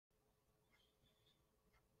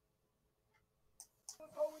was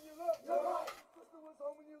home when you left. You're right. Your sister was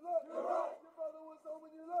home when you left. You're right. Your brother was home when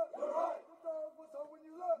you left. You're right. The dog was home when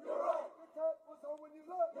you left. You're right. The cat was home when you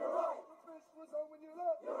left. You're right. The fish was home when you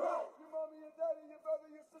left. You're right. Your mommy, your daddy, your brother,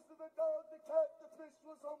 your sister, the dog, the cat, the fish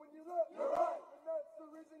was home when you left. You're right. And that's the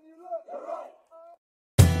reason you left. You're right.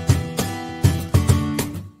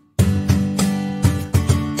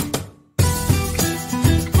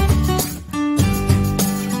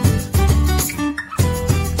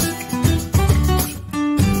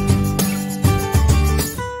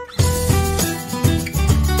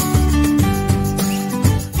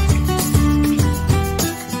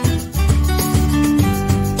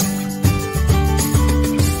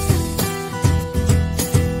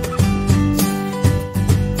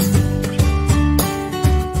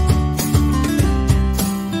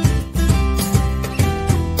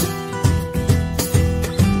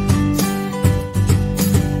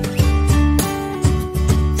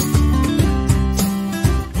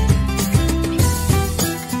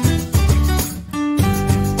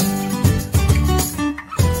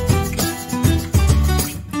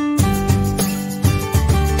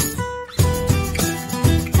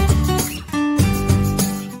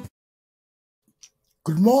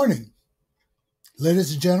 Good morning,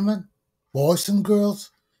 ladies and gentlemen, boys and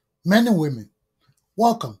girls, men and women.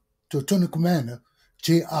 Welcome to Attorney Commander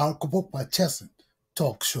Galpohkpa Chesson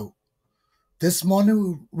talk show. This morning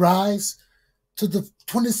we rise to the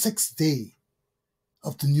 26th day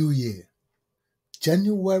of the new year,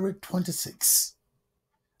 January 26th.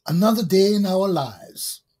 Another day in our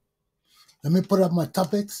lives. Let me put up my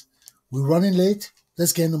topics. We're running late.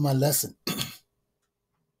 Let's get into my lesson.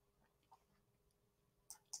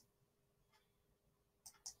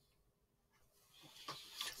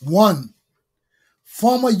 1.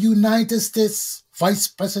 Former United States Vice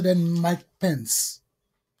President Mike Pence.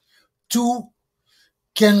 2.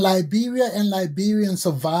 Can Liberia and Liberians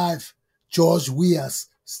survive George Weah's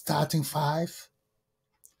starting five?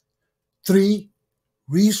 3.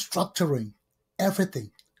 Restructuring everything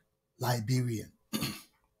Liberian.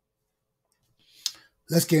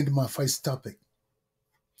 Let's get into my first topic.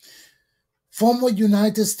 Former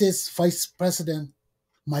United States Vice President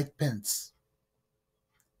Mike Pence.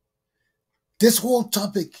 This whole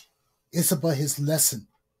topic is about his lesson.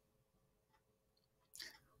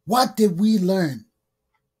 What did we learn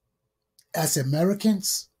as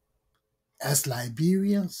Americans, as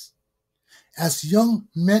Liberians, as young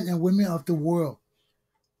men and women of the world?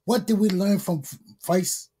 What did we learn from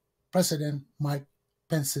Vice President Mike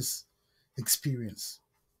Pence's experience?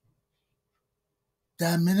 There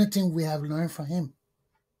are many things we have learned from him.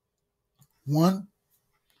 1,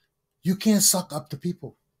 you can't suck up to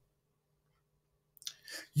people.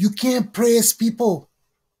 You can't praise people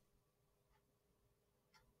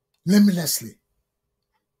limitlessly.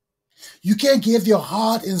 You can't give your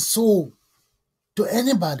heart and soul to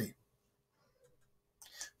anybody.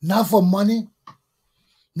 Not for money,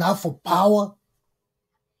 not for power,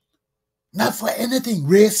 not for anything.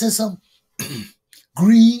 Racism,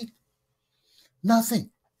 greed, nothing.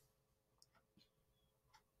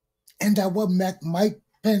 And that's what Mike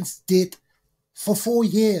Pence did for 4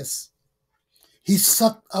 years. He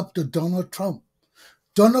sucked up to Donald Trump.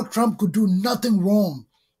 Donald Trump could do nothing wrong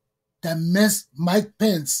that Mike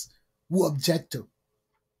Pence would object to.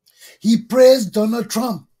 He praised Donald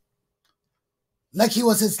Trump like he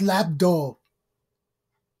was his lapdog.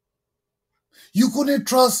 You couldn't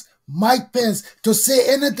trust Mike Pence to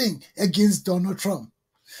say anything against Donald Trump.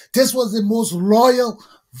 This was the most loyal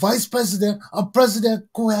vice president a president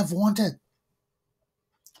could have wanted.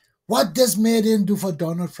 What this man didn't do for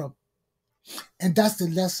Donald Trump. And that's the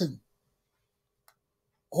lesson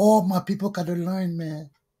all my people got to learn, man.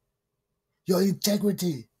 Your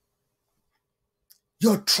integrity,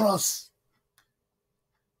 your trust.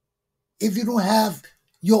 If you don't have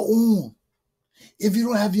your own, if you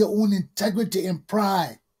don't have your own integrity and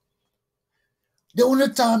pride, the only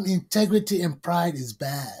time integrity and pride is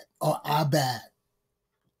bad or are bad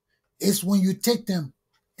is when you take them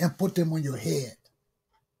and put them on your head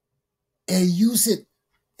and use it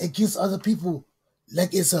against other people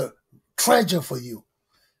like it's a treasure for you.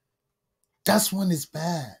 That's when it's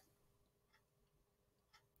bad.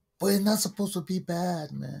 But it's not supposed to be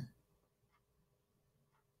bad, man.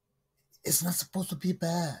 It's not supposed to be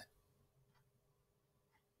bad.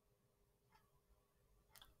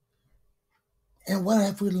 And what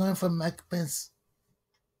have we learned from Mike Pence?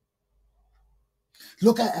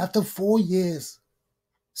 Look at after 4 years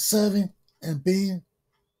serving and being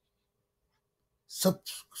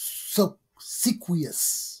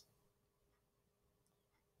obsequious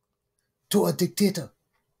to a dictator.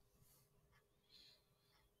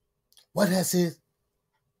 What has he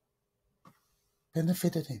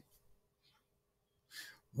benefited him.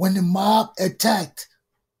 When the mob attacked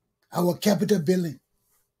our Capitol building,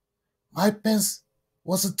 Mike Pence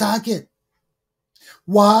was a target.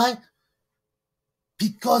 Why?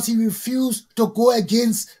 Because he refused to go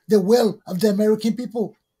against the will of the American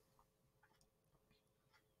people.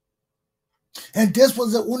 And this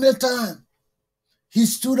was the only time he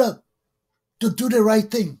stood up to do the right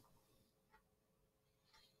thing.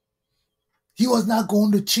 He was not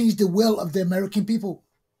going to change the will of the American people.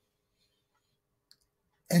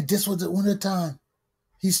 And this was the only time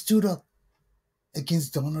he stood up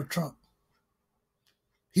against Donald Trump.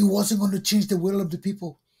 He wasn't going to change the will of the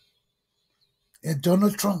people. And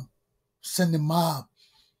Donald Trump sent the mob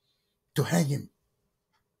to hang him.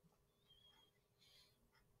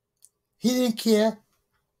 He didn't care.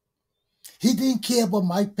 He didn't care about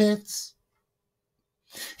Mike Pence.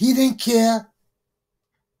 He didn't care.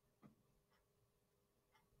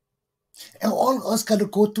 And all of us got to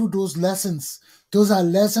go through those lessons. Those are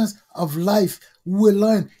lessons of life we will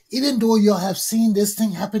learn. Even though you have seen this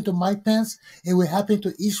thing happen to Mike Pence, it will happen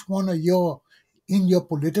to each one of you in your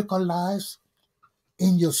political lives,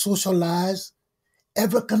 in your social lives,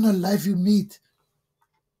 every kind of life you meet.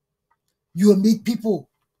 You will meet people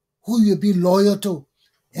who you'll be loyal to,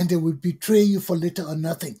 and they will betray you for little or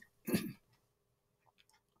nothing.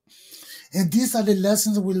 And these are the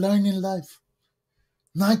lessons we learn in life.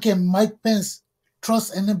 Now can Mike Pence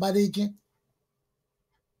trust anybody again?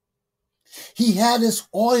 He had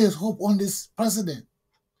all his hope on this president.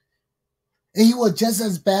 And he was just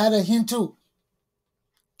as bad as him too.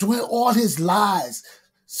 Doing all his lies,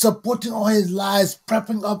 supporting all his lies,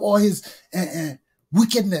 prepping up all his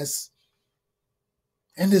wickedness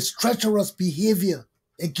and his treacherous behavior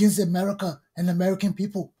against America and American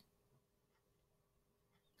people.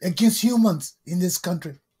 Against humans in this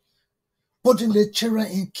country. Putting their children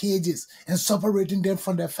in cages and separating them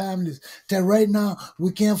from their families. That right now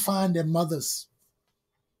we can't find their mothers.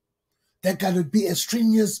 There got to be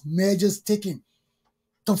extraneous measures taken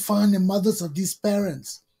to find the mothers of these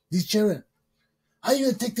parents, these children. How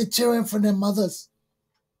you take the children from their mothers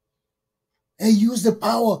and use the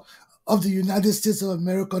power of the United States of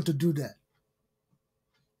America to do that?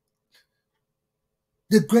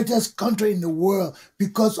 The greatest country in the world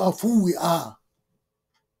because of who we are.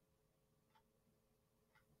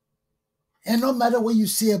 And no matter what you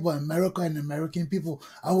say about America and American people,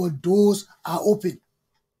 our doors are open.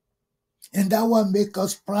 And that will make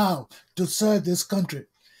us proud to serve this country.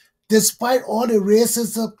 Despite all the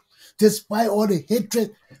racism, despite all the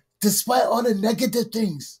hatred, despite all the negative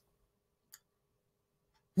things,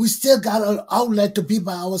 we still got an outlet to be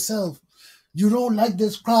by ourselves. You don't like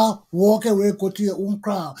this crowd, walk away, go to your own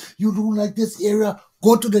crowd. You don't like this area,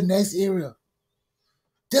 go to the next area.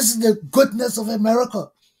 This is the goodness of America.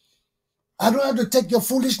 I don't have to take your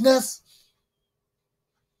foolishness.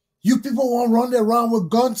 You people want to run around with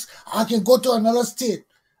guns. I can go to another state.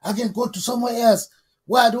 I can go to somewhere else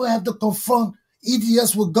where I don't have to confront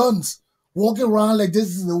idiots with guns, walking around like this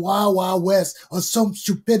is the Wild Wild West or some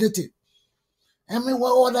stupidity. I mean,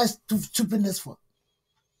 what all that stupidness for?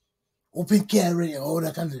 Open carry and all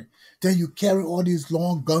that kind of thing. Then you carry all these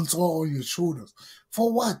long guns all on your shoulders.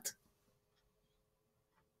 For what?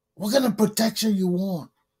 What kind of protection you want?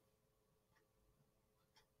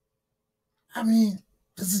 I mean,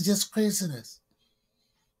 this is just craziness.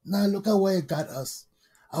 Now look at where it got us.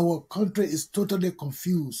 Our country is totally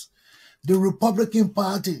confused. The Republican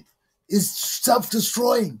Party is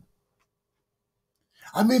self-destroying.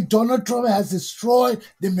 I mean, Donald Trump has destroyed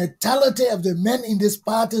the mentality of the men in this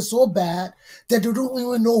party so bad that they don't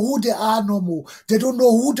even know who they are no more. They don't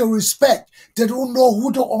know who to respect. They don't know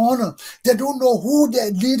who to honor. They don't know who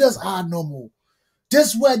their leaders are no more.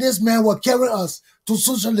 This is where this man will carry us to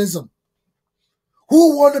socialism.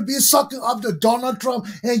 Who want to be sucking up to Donald Trump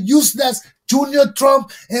and useless Junior Trump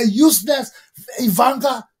and useless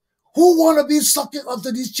Ivanka? Who want to be sucking up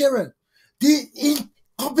to these children? The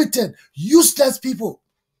incompetent, useless people.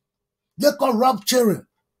 The corrupt children.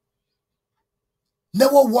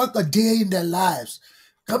 Never work a day in their lives.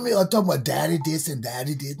 Come here and talk about daddy this and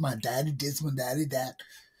daddy this, my daddy this, my daddy that.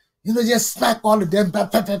 You know, just smack all of them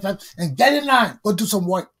and get in line. Go do some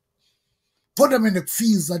work. Put them in the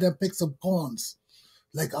fields, let them pick some corns.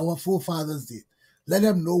 Like our forefathers did. Let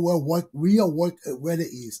them know where real work really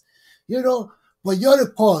is. You know, but you're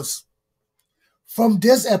the cause. From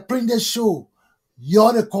this apprentice show,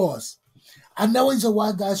 you're the cause. I never used to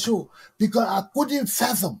watch that show because I couldn't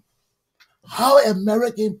fathom how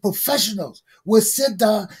American professionals will sit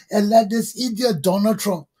down and let this idiot Donald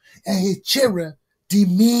Trump and his children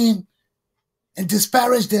demean and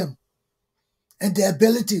disparage them and their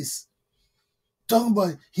abilities. Talking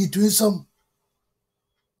about he doing some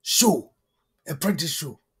show, apprentice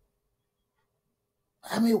show.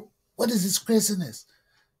 I mean, what is this craziness?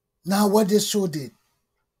 Now, what this show did,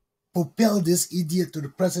 propel this idiot to the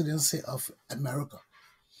presidency of America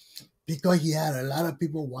because he had a lot of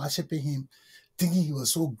people worshiping him, thinking he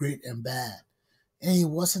was so great and bad. And he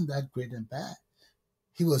wasn't that great and bad.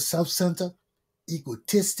 He was self-centered,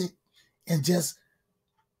 egotistic, and just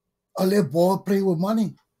a little ball playing with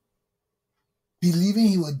money, believing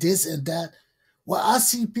he was this and that. Well, I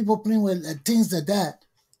see people playing with things like that.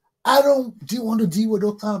 I don't want to deal with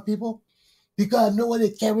those kind of people because I know where they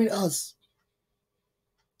carry us.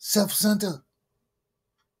 Self-centered.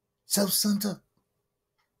 Self-centered.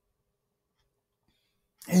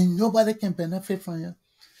 And nobody can benefit from it.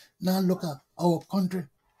 Now look at our country.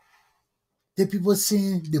 The people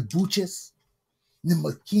seeing the Butches, the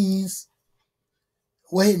McKeans,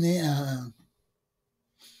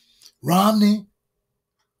 Romney,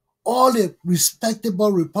 all the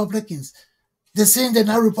respectable Republicans. They're saying they're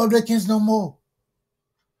not Republicans no more.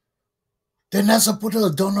 They're not supporters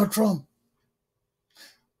of Donald Trump.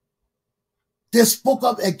 They spoke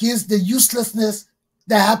up against the uselessness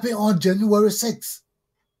that happened on January 6th.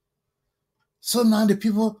 So now the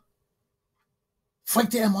people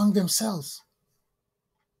fighting among themselves,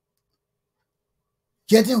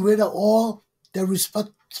 getting rid of all the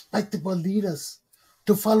respectable leaders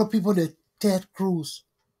to follow people like Ted Cruz,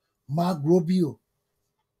 Mark Rubio,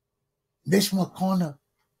 Mitch McConnell,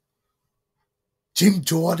 Jim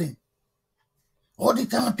Jordan, all the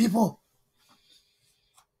kind of people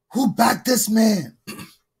who backed this man,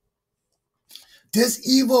 this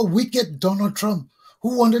evil, wicked Donald Trump,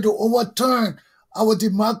 who wanted to overturn our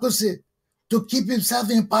democracy to keep himself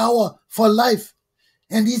in power for life.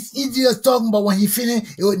 And these idiots talking about when he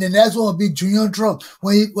finished, the next one will be Junior Trump.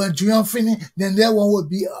 When Junior finished, then that one would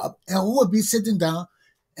be up. And who would be sitting down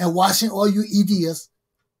and watching all you idiots,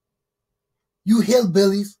 you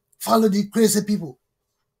hillbillies, follow these crazy people?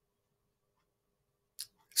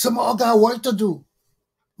 Some of us got work to do.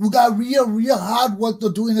 We got real hard work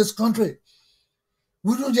to do in this country.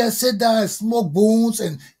 We don't just sit down and smoke booms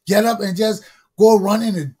and get up and just go run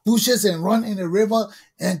in the bushes and run in the river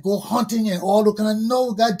and go hunting and all the kind of, no,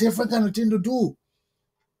 we got different kind of thing to do.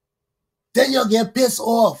 Then you'll get pissed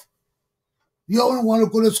off. You don't want to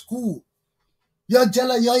go to school. You're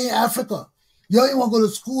jealous, you're in Africa. You don't want to go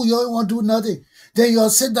to school, you don't want to do nothing. Then you'll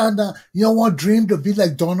sit down there, you don't want to dream to be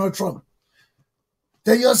like Donald Trump.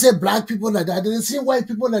 Then you'll say black people like that. Then you see white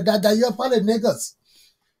people like that you're part of niggas.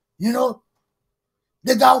 You know?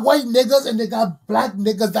 They got white niggas and they got black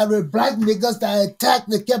niggas that were black niggas that attacked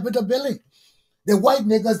the Capitol building. The white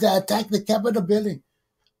niggas that attacked the Capitol building.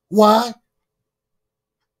 Why?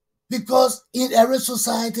 Because in every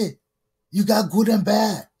society, you got good and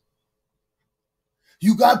bad.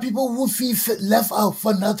 You got people who feel left out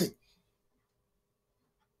for nothing.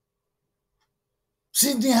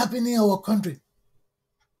 Same thing happening in our country.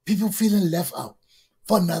 People feeling left out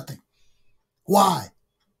for nothing. Why?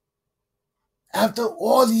 After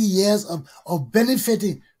all these years of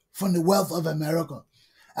benefiting from the wealth of America,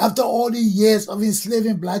 after all these years of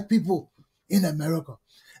enslaving black people in America,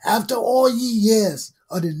 after all these years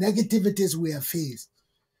of the negativities we have faced,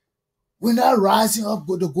 we're not rising up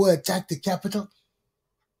to go attack the Capitol.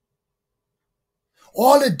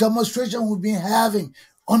 All the demonstrations we've been having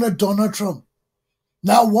under Donald Trump,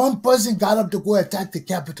 not one person got up to go attack the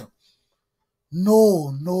Capitol.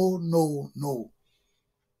 No.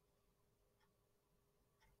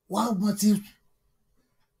 Why must these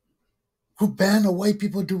group band of white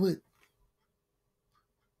people do it?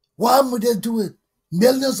 Why would they do it?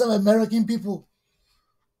 Millions of American people.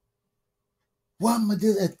 Why would they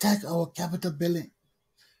attack our Capitol building?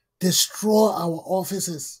 Destroy our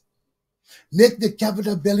offices. Make the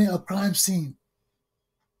Capitol building a crime scene.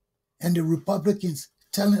 And the Republicans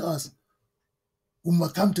telling us we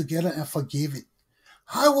must come together and forgive it.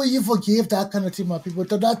 How will you forgive that kind of thing, my people?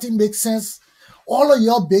 Does that thing make sense? All of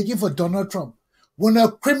y'all begging for Donald Trump. When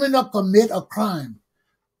a criminal commit a crime,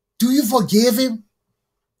 do you forgive him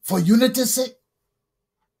for unity's sake?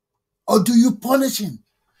 Or do you punish him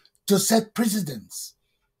to set precedents,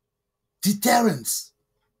 deterrents,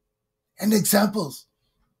 and examples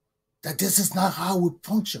that this is not how we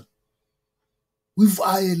function? We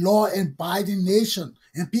are a law-abiding nation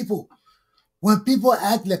and people. When people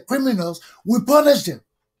act like criminals, we punish them.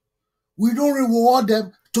 We don't reward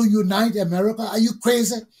them to unite America. Are you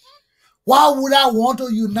crazy? Why would I want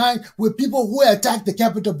to unite with people who attack the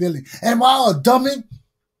Capitol building? Am I a dummy?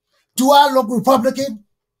 Do I look Republican?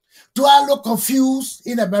 Do I look confused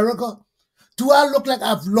in America? Do I look like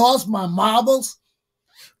I've lost my marbles?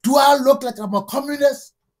 Do I look like I'm a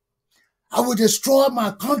communist? I will destroy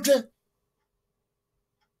my country.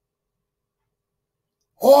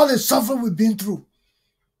 All the suffering we've been through.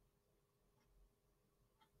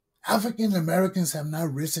 African Americans have now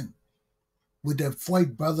risen with their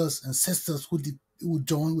white brothers and sisters who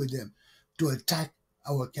joined with them to attack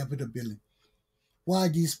our Capitol building. Why are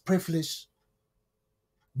these privileged,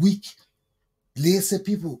 weak, lazy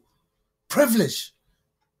people, privileged,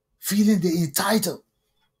 feeling they entitled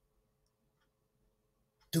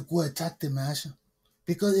to go attack the mansion?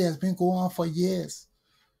 Because it has been going on for years.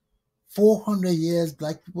 400 years,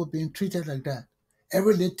 black people being treated like that.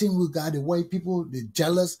 Every little thing we got, the white people, the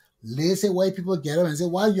jealous, lazy white people get up and say,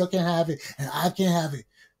 why you can have it and I can't have it?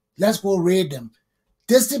 Let's go raid them.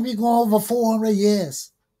 This thing been going on for 400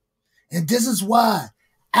 years. And this is why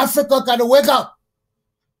Africa got to wake up.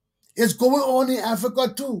 It's going on in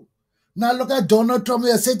Africa too. Now look at Donald Trump.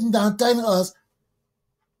 They're sitting down telling us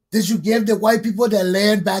that you gave the white people their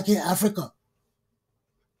land back in Africa.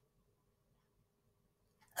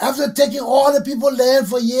 After taking all the people's land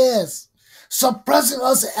for years, suppressing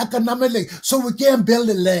us economically so we can't build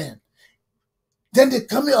the land. Then they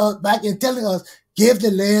coming back and telling us, give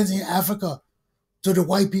the lands in Africa to the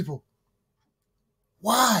white people.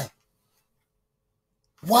 Why?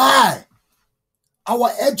 Why?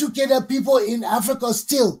 Our educated people in Africa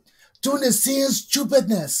still doing the same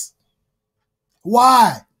stupidness.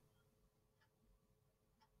 Why?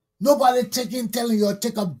 Nobody telling you to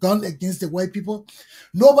take up gun against the white people.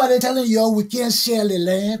 Nobody telling you we can't share the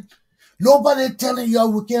land. Nobody telling you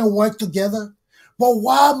we can't work together. But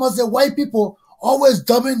why must the white people always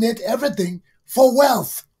dominate everything for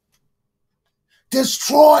wealth?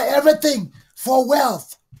 Destroy everything for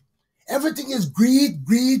wealth. Everything is greed,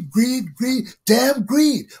 greed, greed, greed, damn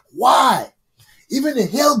greed. Why? Even the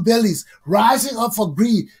hillbillies rising up for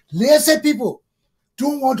greed. Lazy people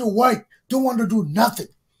don't want to work, don't want to do nothing.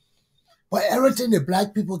 But everything the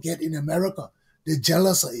black people get in America, they're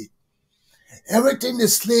jealous of it. Everything the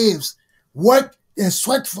slaves work and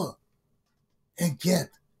sweat for and get,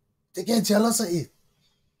 they get jealous of it.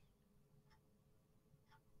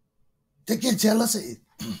 They get jealous of it.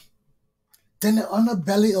 Then the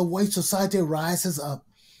underbelly of white society rises up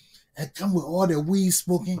and come with all the weed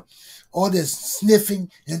smoking, all the sniffing,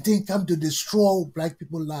 and then come to destroy black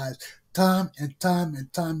people's lives time and time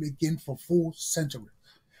and time again for 4 centuries.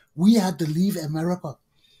 We had to leave America.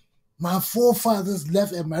 My forefathers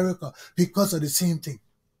left America because of the same thing.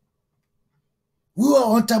 We were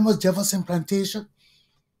on Thomas Jefferson plantation.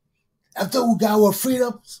 After we got our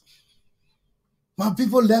freedoms, my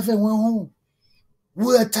people left and went home.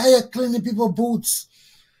 We were tired cleaning people's boots.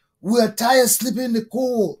 We were tired sleeping in the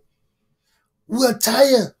cold. We were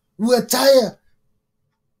tired. We were tired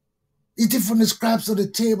eating from the scraps of the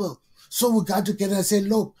table. So we got together and said,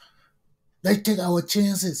 look, let's take our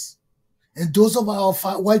chances. And those of our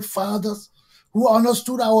white fathers who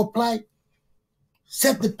understood our plight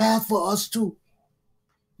set the path for us too.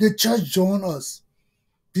 The church joined us.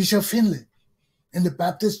 Bishop Finley and the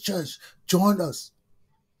Baptist Church joined us.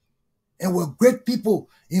 And were great people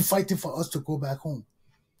in fighting for us to go back home.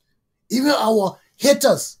 Even our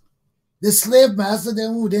haters, the slave masters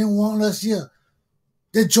who didn't want us here,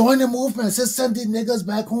 they joined the movement and said, send these niggas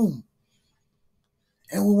back home.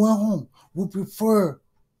 And we went home. We prefer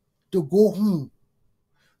to go home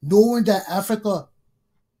knowing that Africa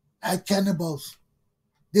had cannibals.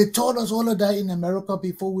 They taught us all of that in America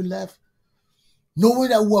before we left. Knowing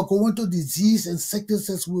that we were going to disease and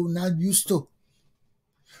sicknesses we were not used to.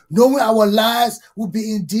 Knowing our lives would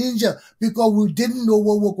be in danger because we didn't know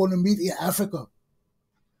what we were going to meet in Africa.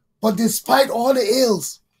 But despite all the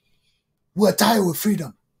ills, we were tired with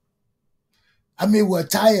freedom. We were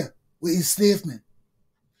tired with enslavement.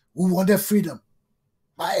 We wanted freedom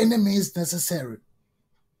by any means necessary.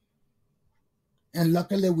 And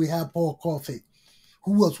luckily we have Paul Coffey,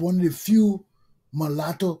 who was one of the few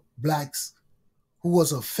mulatto blacks who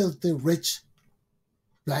was a filthy rich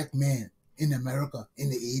black man in America in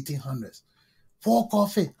the 1800s. Paul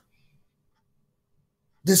Coffey,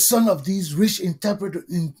 the son of these rich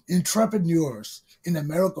entrepreneurs in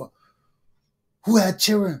America who had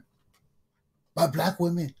children by black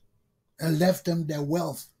women and left them their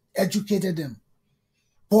wealth, educated them.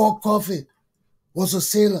 Paul Coffey was a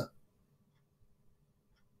sailor.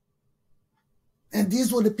 And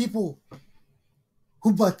these were the people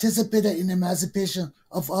who participated in the emancipation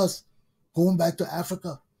of us going back to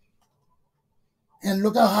Africa. And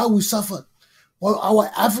look at how we suffered. Well,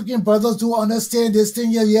 our African brothers don't understand this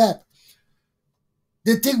thing here yet.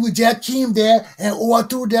 They think we just came there and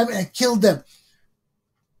overthrew them and killed them.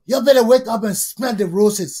 You better wake up and smell the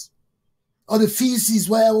roses. or the feces,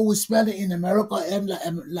 wherever we smell it in America and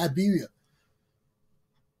Liberia.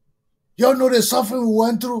 Y'all know the suffering we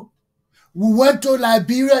went through? We went to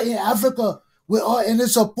Liberia in Africa without any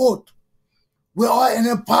support, without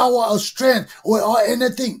any power or strength, without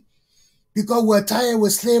anything, because we're tired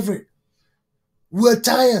with slavery. We're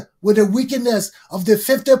tired with the wickedness of the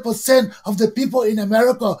 50% of the people in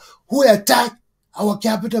America who attack our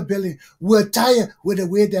Capitol building. We're tired with the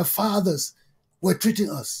way their fathers were treating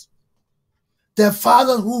us. Their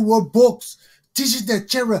fathers who wrote books teaching their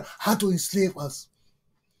children how to enslave us.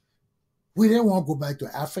 We didn't want to go back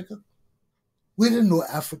to Africa. We didn't know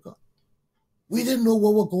Africa. We didn't know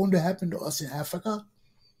what was going to happen to us in Africa.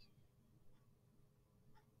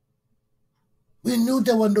 We knew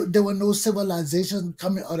there were no civilizations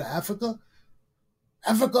coming out of Africa.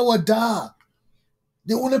 Africa was dark.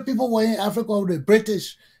 The only people who were in Africa were the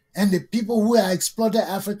British and the people who had exploited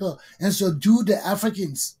Africa and subdued the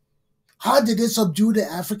Africans. How did they subdue the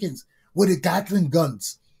Africans? With the Gatling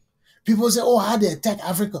guns. People say, oh, how they attack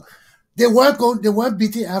Africa. They weren't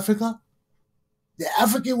beating Africa. The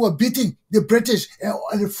Africans were beating the British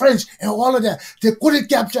and the French and all of that. They couldn't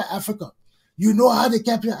capture Africa. You know how they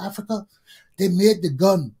captured Africa? They made the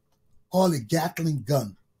gun called a Gatling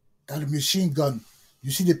gun. That's a machine gun.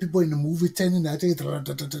 You see the people in the movie turning that thing.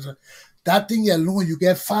 That thing alone, you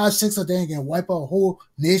get 5, 6 of them, you can wipe out a whole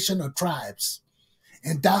nation or tribes.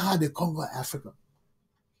 And that's how they conquered Africa.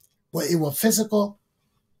 But it was physical,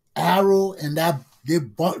 arrow, and that their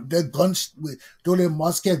guns with those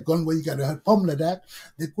musket gun where you got a pummel of that.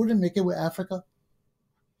 They couldn't make it with Africa.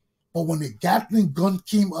 But when the Gatling gun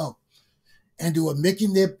came out, and they were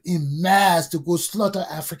making them in mass to go slaughter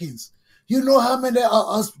Africans. You know how many of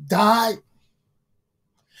us died?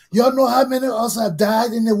 Y'all know how many of us have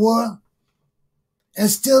died in the world and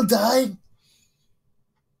still dying?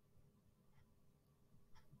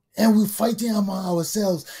 And we're fighting among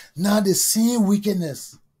ourselves. Now the same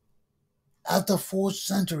wickedness after 4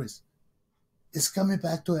 centuries is coming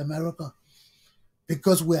back to America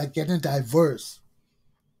because we are getting diverse.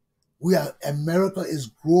 America is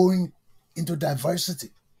growing into diversity.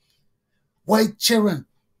 White children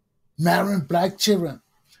marrying black children,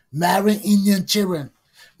 marrying Indian children,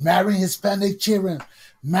 marrying Hispanic children,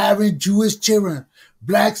 marrying Jewish children,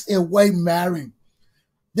 blacks and white marrying.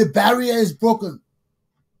 The barrier is broken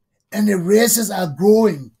and the races are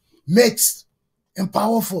growing, mixed and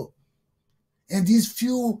powerful. And these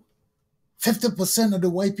few 50% of the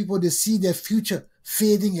white people, they see their future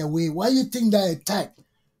fading away. Why do you think that attack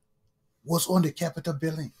was on the Capitol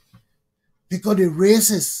building? Because the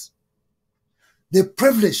racists, the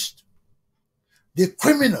privileged, the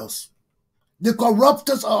criminals, the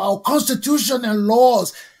corruptors of our Constitution and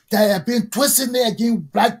laws that have been twisting it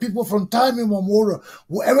against black people from time immemorial.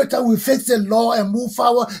 Every time we fix the law and move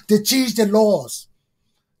forward, they change the laws,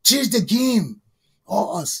 change the game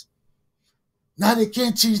on us. Now they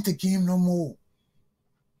can't change the game no more.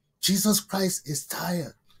 Jesus Christ is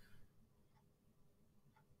tired.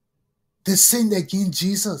 They sinned against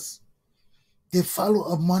Jesus. They follow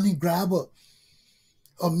a money grabber,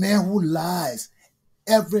 a man who lies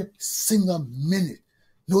every single minute.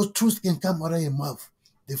 No truth can come out of his mouth.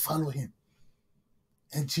 They follow him.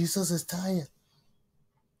 And Jesus is tired.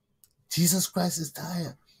 Jesus Christ is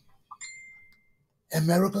tired.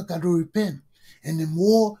 America got to repent. And the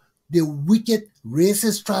more the wicked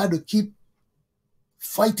racists try to keep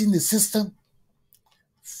fighting the system,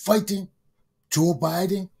 fighting Joe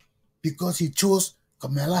Biden because he chose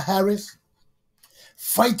Kamala Harris,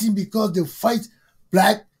 fighting because they fight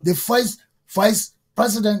black, they fight vice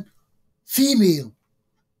president female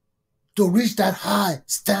to reach that high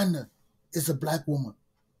standard is a black woman.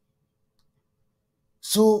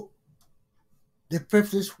 So the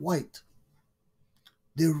privileged white,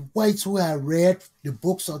 the whites who have read the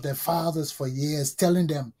books of their fathers for years, telling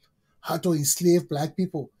them how to enslave black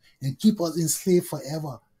people and keep us enslaved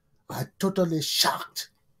forever, are totally shocked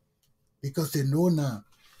because they know now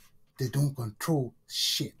they don't control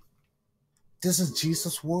shit. This is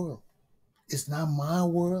Jesus' world. It's not my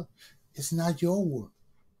world. It's not your world.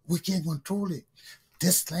 We can't control it.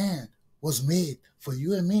 This land was made for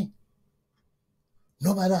you and me.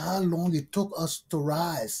 No matter how long it took us to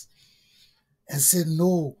rise and say,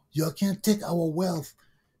 no, you can't take our wealth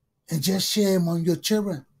and just share among your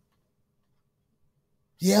children.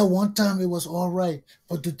 Yeah, one time it was all right,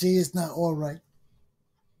 but today it's not all right.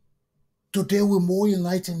 Today we're more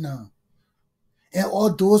enlightened now. And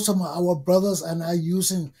although some of our brothers are not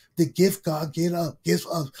using the gift God gives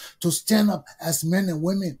us to stand up as men and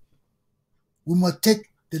women, we must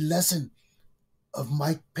take the lesson of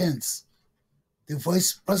Mike Pence, the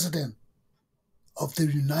vice president of the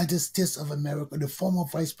United States of America, the former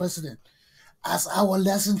vice president, as our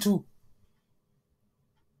lesson too.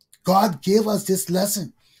 God gave us this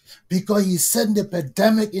lesson because he sent the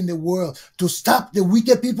pandemic in the world to stop the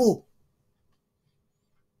wicked people,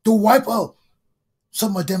 to wipe out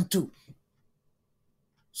some of them too,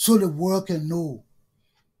 so the world can know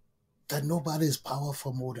that nobody is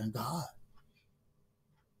powerful more than God.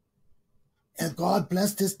 And God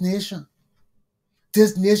bless this nation.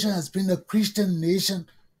 This nation has been a Christian nation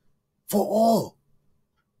for all.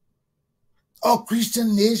 A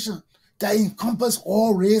Christian nation that encompasses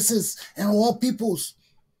all races and all peoples.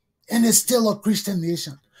 And it's still a Christian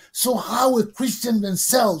nation. So how will Christians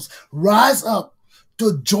themselves rise up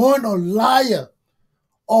to join a liar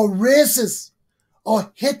or racist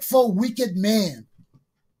or hateful wicked man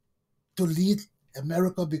to lead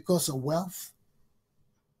America because of wealth?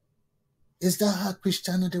 Is that how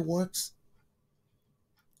Christianity works?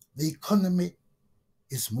 The economy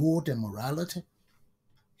is more than morality,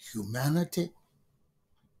 humanity,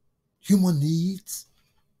 human needs,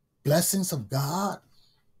 blessings of God.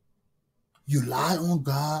 You lie on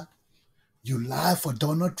God. You lie for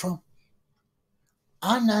Donald Trump.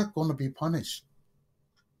 I'm not going to be punished.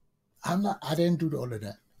 I didn't do all of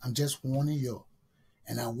that. I'm just warning you.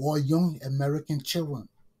 And I warn young American children,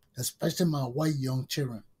 especially my white young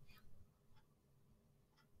children,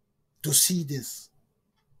 to see this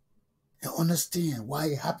and understand why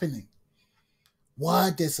it's happening.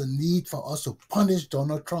 Why there's a need for us to punish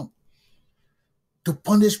Donald Trump, to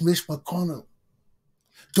punish Mitch McConnell,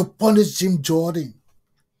 to punish Jim Jordan,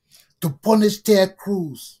 to punish Ted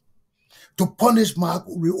Cruz, to punish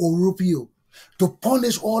Marco Rubio, to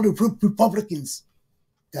punish all the Republicans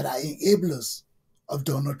that are enablers of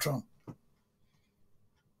Donald Trump.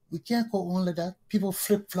 We can't go on like that. People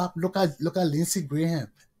flip-flop. Look at Lindsey Graham.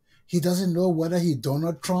 He doesn't know whether he's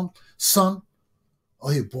Donald Trump's son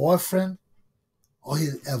or his boyfriend or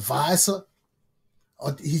his advisor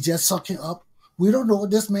or he's just sucking up. We don't know.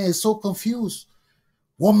 This man is so confused.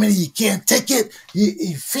 One minute he can't take it,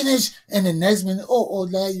 he finished, and the next minute,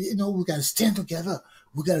 we got to stand together.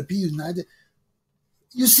 We got to be united.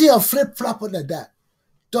 You see a flip-flopper like that.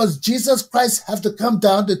 Does Jesus Christ have to come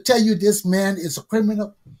down to tell you this man is a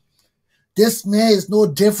criminal? This man is no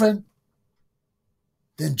different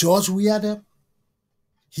than George Weah.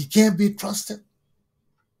 He can't be trusted.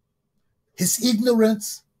 His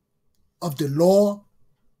ignorance of the law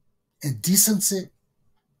and decency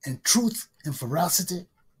and truth and veracity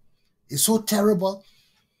is so terrible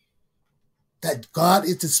that God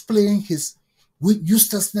is displaying his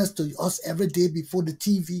uselessness to us every day before the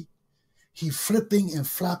TV. He's flipping and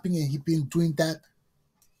flopping, and he's been doing that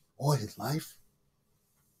all his life.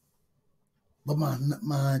 But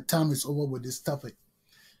my time is over with this topic.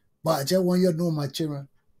 But I just want you to know, my children,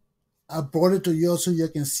 I brought it to you so you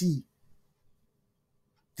can see.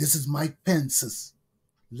 This is Mike Pence's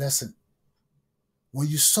lesson. When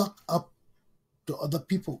you suck up to other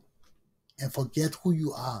people and forget who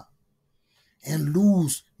you are and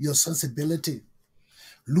lose your sensibility,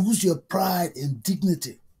 lose your pride and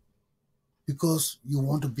dignity because you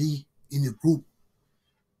want to be in a group,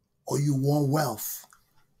 or you want wealth,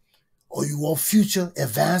 or you want future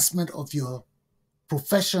advancement of your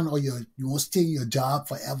profession, or you want to stay in your job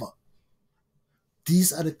forever.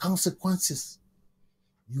 These are the consequences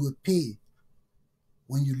you will pay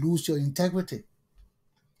when you lose your integrity,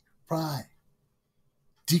 pride,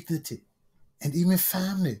 dignity, and even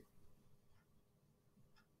family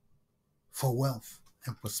for wealth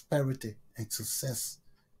and prosperity and success.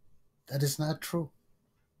 That is not true.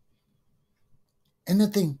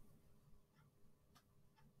 Anything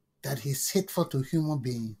that is hateful to human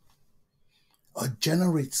being or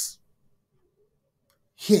generates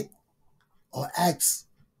hate or acts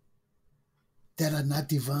that are not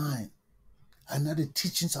divine, are not the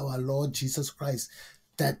teachings of our Lord Jesus Christ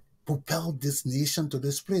that propelled this nation to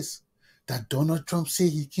this place that Donald Trump said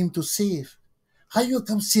he came to save. How you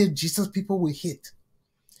can save Jesus people with hate?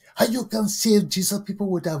 How you can save Jesus people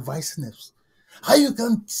with divisiveness? How you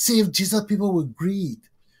can save Jesus people with greed?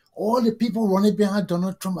 All the people running behind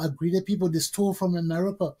Donald Trump are greedy people. They stole from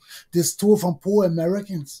America. They stole from poor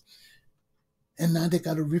Americans. And now they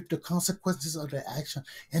got to reap the consequences of their action.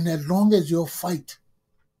 And as long as you fight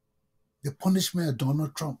the punishment of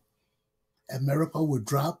Donald Trump, America will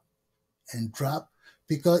drop and drop,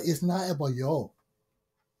 because it's not about y'all.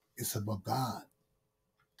 It's about God.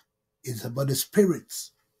 It's about the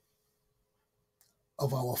spirits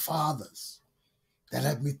of our fathers that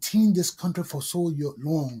have maintained this country for so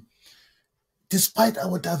long, despite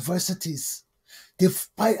our diversities,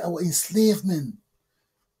 despite our enslavement.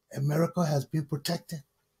 America has been protected.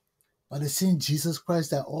 by the same Jesus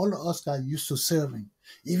Christ that all of us got used to serving.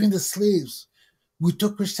 Even the slaves. We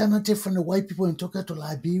took Christianity from the white people and took it to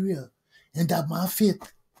Liberia and that my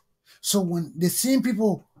faith. So when the same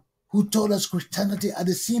people who taught us Christianity are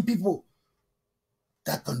the same people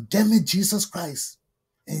that condemning Jesus Christ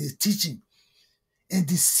and his teaching and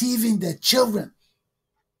deceiving their children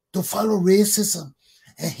to follow racism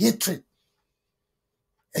and hatred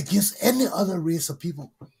against any other race of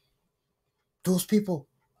people. Those people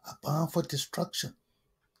are bound for destruction.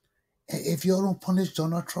 And if you don't punish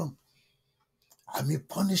Donald Trump, I may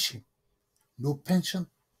punish him. No pension,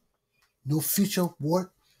 no future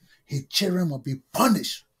work. His children will be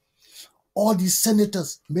punished. All these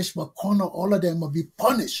senators, Mitch McConnell, all of them will be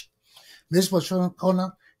punished. Mitch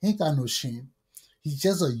McConnell ain't got no shame. He's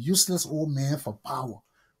just a useless old man for power.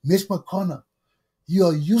 Mitch McConnell,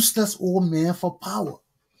 you're a useless old man for power.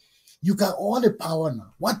 You got all the power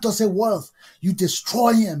now. What does it worth? You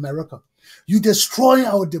destroying America. You destroying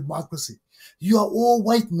our democracy. You are all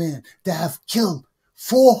white men that have killed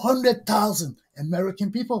 400,000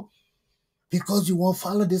 American people because you won't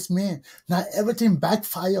follow this man. Now everything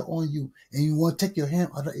backfire on you and you want to take your hand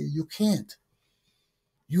out of it. You can't.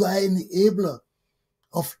 You are an enabler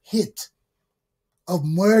of hate, of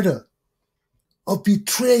murder, of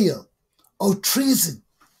betrayal, of treason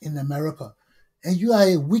in America. And you are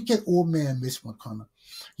a wicked old man, Mitch McConnell.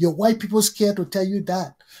 Your white people scared to tell you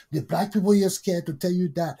that. The black people here scared to tell you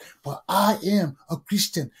that. But I am a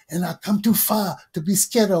Christian and I come too far to be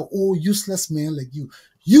scared of old useless men like you.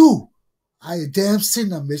 You are a damn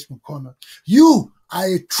sinner, Mitch McConnell. You are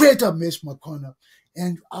a traitor, Mitch McConnell.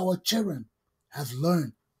 And our children have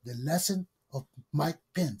learned the lesson of Mike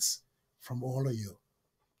Pence from all of you.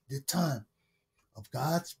 The time of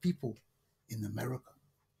God's people in America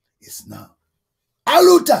is now.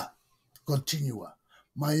 Aluta! Continua.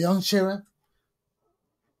 My young children,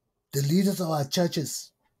 the leaders of our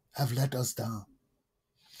churches have let us down.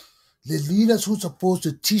 The leaders who are supposed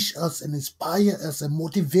to teach us and inspire us and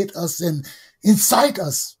motivate us and incite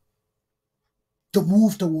us to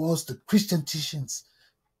move towards the Christian teachings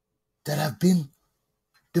that have been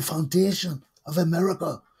the foundation of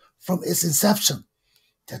America from its inception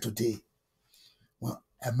to today, when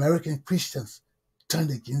American Christians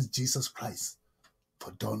turned against Jesus Christ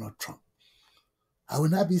for Donald Trump. I will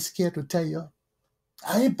not be scared to tell you.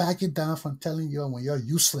 I ain't backing down from telling you when you're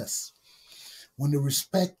useless. When the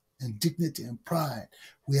respect and dignity and pride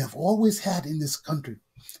we have always had in this country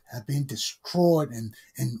have been destroyed and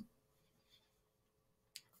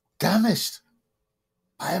damaged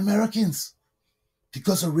by Americans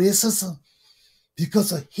because of racism,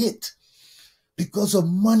 because of hate, because of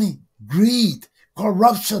money, greed,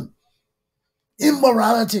 corruption,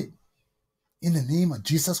 immorality. In the name of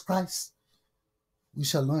Jesus Christ, we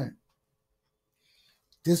shall learn.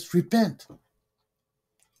 Just repent.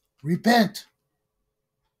 Repent.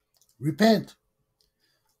 Repent.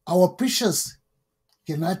 Our preachers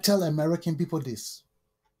cannot tell American people this.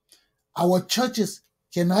 Our churches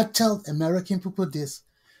cannot tell American people this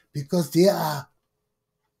because they are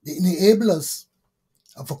the enablers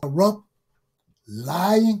of a corrupt,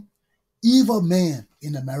 lying, evil man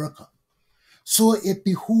in America. So it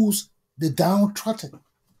behooves the downtrodden,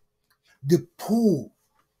 the poor,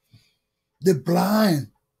 the blind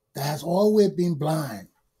that has always been blind,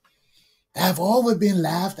 that have always been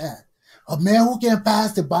laughed at. A man who can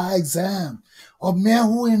pass the bar exam, a man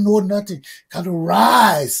who ain't know nothing, can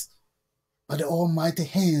rise by the almighty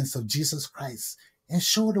hands of Jesus Christ and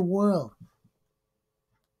show the world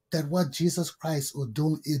that what Jesus Christ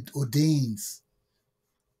ordains,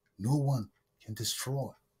 no one can destroy.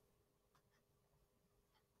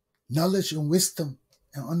 Knowledge and wisdom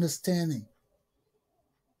and understanding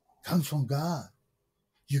comes from God.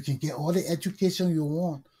 You can get all the education you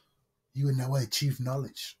want. You will never achieve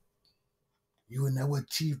knowledge. You will never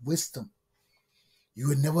achieve wisdom. You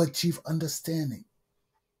will never achieve understanding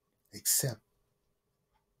except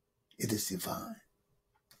it is divine.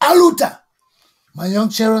 Aluta! My young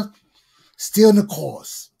children, stay on the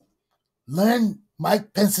course. Learn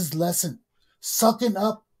Mike Pence's lesson. Sucking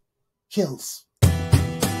up kills.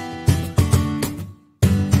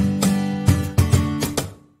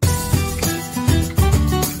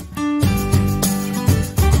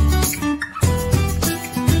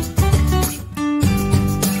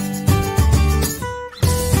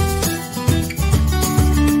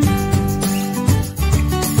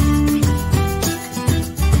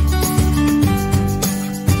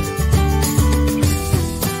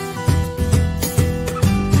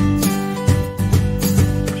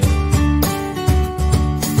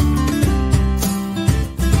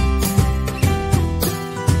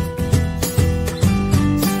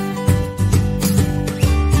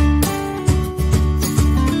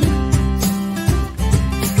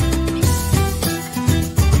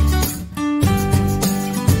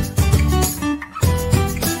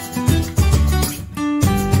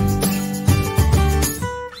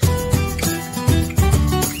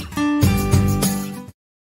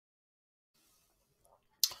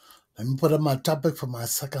 me put up my topic for my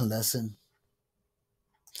second lesson,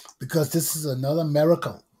 because this is another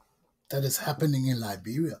miracle that is happening in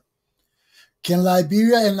Liberia. Can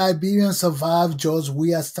Liberia and Liberians survive George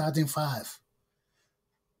Weah starting 5?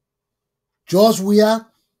 George Weah,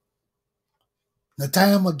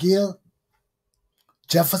 Nathaniel McGill,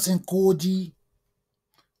 Jefferson Koji,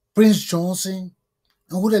 Prince Johnson,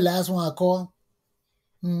 and who the last one I call?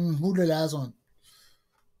 Who the last one?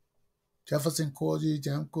 Jefferson Koji,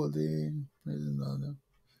 Jam Koji.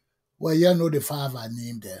 Well, you know the 5 I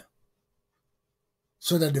named there.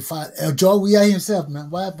 So that the 5, George Weah himself, man.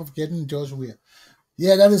 Why am I forgetting George Weah?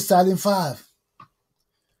 Yeah, that is starting 5.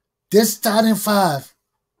 This starting 5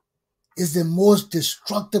 is the most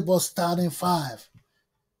destructible starting 5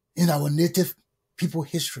 in our native people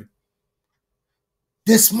history.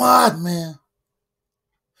 They're smart, man.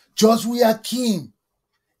 George Weah came,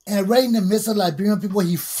 and right in the midst of Liberian people,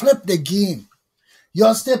 he flipped the game.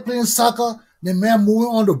 Y'all still playing soccer, the man moving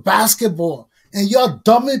on to basketball. And y'all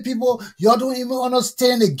dumbing people, y'all don't even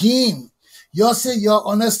understand the game. Y'all say y'all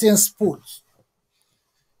understand sports.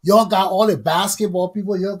 Y'all got all the basketball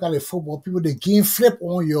people, y'all got the football people, the game flip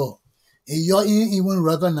on y'all. And y'all ain't even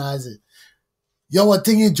recognize it. Y'all were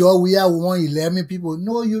thinking George Weah want 11 people.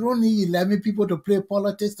 No, you don't need 11 people to play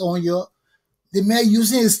politics on y'all. The man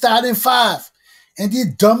using his starting 5. And this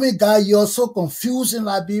dummy guy, you're so confused in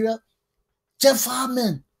Liberia. Just 5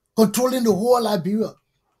 men controlling the whole Liberia.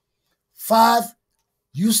 5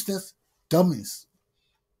 useless dummies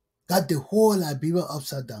got the whole Liberia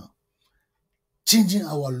upside down. Changing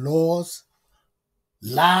our laws,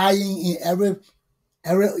 lying in every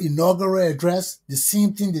inaugural address, the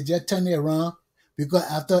same thing, they just turn it around, because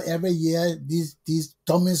after every year, these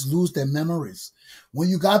dummies lose their memories. When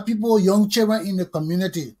you got people, young children in the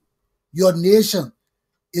community, your nation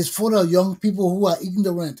is full of young people who are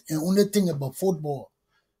ignorant and only think about football.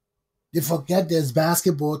 They forget there's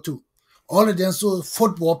basketball too. All of them so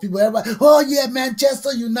football people, everybody, oh yeah,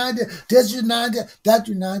 Manchester United, this United, that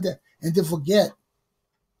United, and they forget.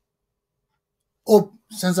 Oh,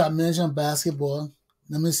 since I mentioned basketball,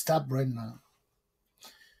 let me stop right now.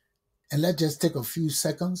 And let's just take a few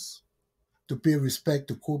seconds to pay respect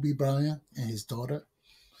to Kobe Bryant and his daughter.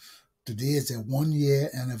 Today is a 1-year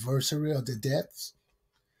anniversary of the deaths.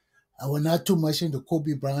 I was not too much into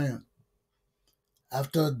Kobe Bryant.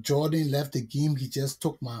 After Jordan left the game, he just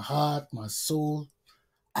took my heart, my soul.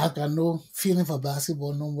 I got no feeling for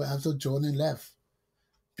basketball no more after Jordan left,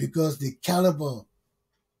 because the caliber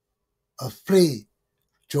of play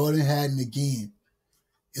Jordan had in the game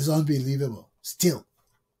is unbelievable. Still,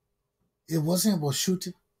 it wasn't about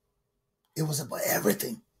shooting. It was about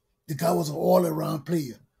everything. The guy was an all-around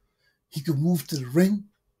player. He could move to the ring.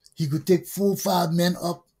 He could take 4 or 5 men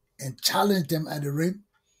up and challenge them at the ring.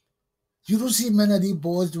 You don't see many of these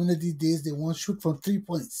boys during these days, they want to shoot from 3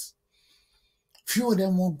 points. Few of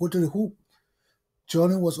them won't go to the hoop.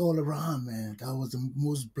 Jordan was all around, man. That was the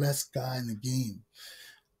most blessed guy in the game.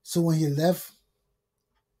 So when he left,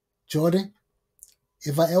 Jordan,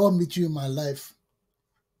 if I ever meet you in my life,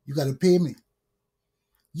 you got to pay me.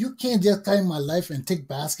 You can't just come in my life and take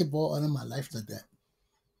basketball out of my life like that.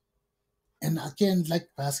 And I can't like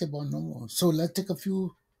basketball no more. So let's take a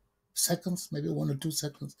few seconds, maybe 1 or 2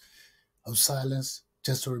 seconds of silence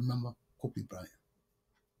just to remember Kobe Bryant.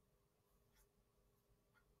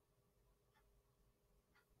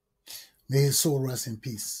 May his soul rest in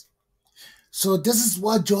peace. So this is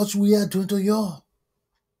what George Weah doing to y'all.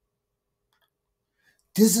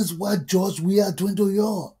 This is what George Weah doing to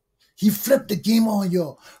y'all. He flipped the game on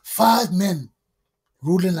y'all. 5 men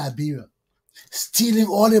ruling Liberia, stealing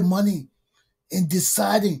all the money and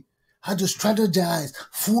deciding how to strategize,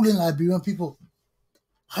 fooling Liberian people,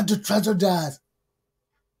 how to strategize,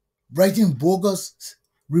 writing bogus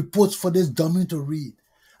reports for this dummy to read.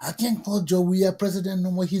 I can't call George Weah president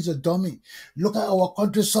no more. He's a dummy. Look at our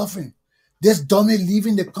country suffering. This dummy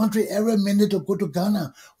leaving the country every minute to go to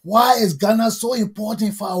Ghana. Why is Ghana so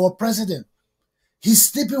important for our president? He's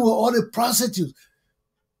sleeping with all the prostitutes.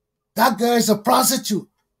 That girl is a prostitute.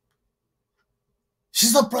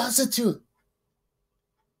 She's a prostitute.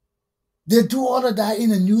 They do all of that in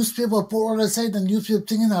the newspaper, put all the side in the newspaper,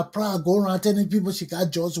 thinking her pride, go around telling people she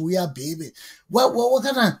got George Weah baby. What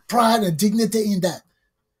kind of pride and dignity in that?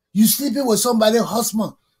 You sleeping with somebody's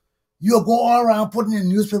husband. You go all around putting in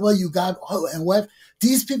the newspaper you got and wife.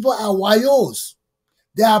 These people are wayos.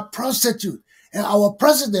 They are prostitutes. And our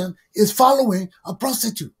president is following a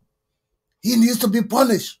prostitute. He needs to be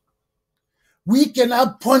punished. We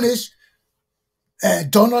cannot punish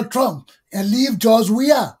Donald Trump and leave George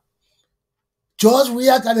Weah. George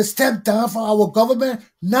Weah got to step down from our government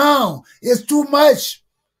now. It's too much.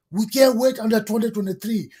 We can't wait until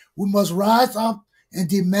 2023. We must rise up and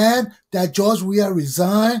demand that George Weah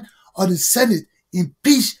resign or the Senate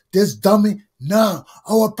impeach this dummy now.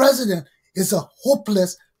 Our president is a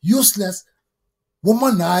hopeless, useless,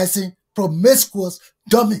 womanizing, promiscuous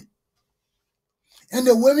dummy. And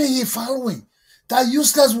the women he following, they're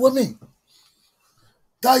useless women.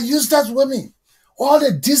 They're useless women. All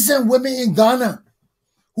the decent women in Ghana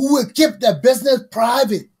who will keep their business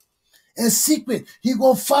private and secret. He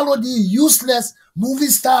gonna follow these useless movie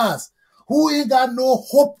stars who ain't got no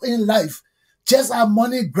hope in life, just are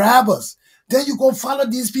money grabbers. Then you gonna follow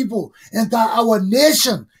these people and got our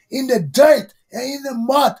nation in the dirt and in the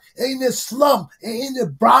mud and in the slum and in the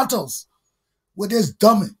brothels with this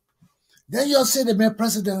dummy. Then you'll say the man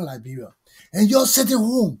president of Liberia. And you're sitting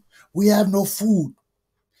home. We have no food.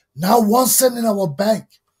 Not 1 cent in our bank.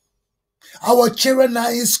 Our children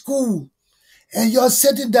are in school. And you're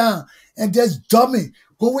sitting down and there's dummy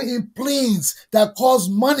going in planes that cost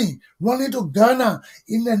money, running to Ghana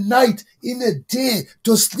in the night, in the day,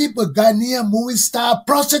 to sleep with Ghanaian movie star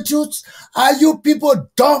prostitutes. Are you people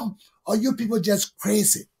dumb or you people just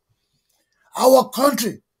crazy? Our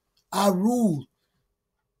country are ruled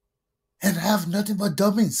and have nothing but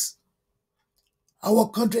dummies. Our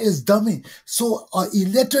country is dummy. So an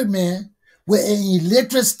illiterate man with an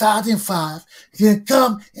illiterate starting five can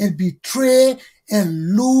come and betray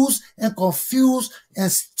and lose and confuse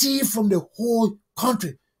and steal from the whole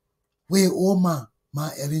country. Wait, oh my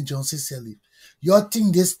Ellen Johnson said, y'all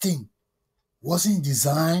think this thing wasn't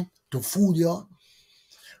designed to fool y'all?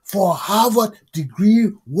 For a Harvard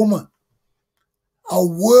degree woman, a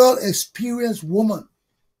world experienced woman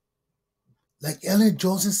like Ellen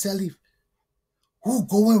Johnson Sirleaf, who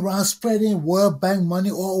going around spreading World Bank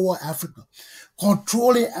money all over Africa,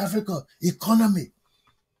 controlling Africa economy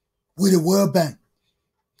with the World Bank,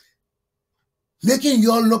 making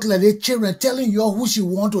y'all look like their children, telling y'all who she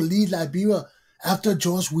want to lead Liberia after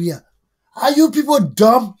George Weah. Are you people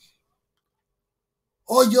dumb?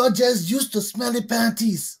 Or you're just used to smelly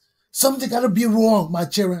panties? Something got to be wrong, my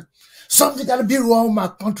children. Something got to be wrong with my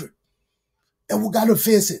country. And we got to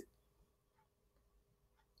face it.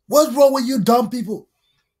 What's wrong with you dumb people?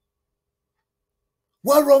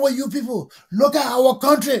 What's wrong with you people? Look at our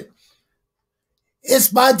country. It's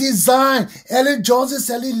by design. Ellen Johnson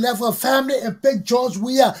Sirleaf left her family and picked George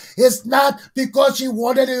Weah. It's not because she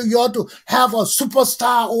wanted you to have a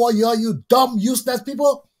superstar over you dumb, useless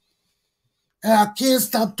people. And I can't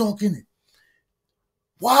stop talking it.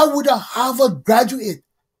 Why would a Harvard graduate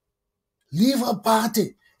leave her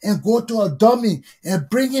party and go to a dummy and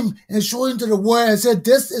bring him and show him to the world and say,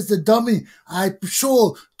 this is the dummy I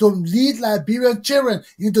show to lead Liberian children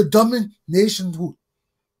into dummy nationhood?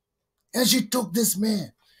 And she took this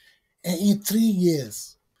man. And in 3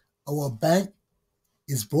 years, our bank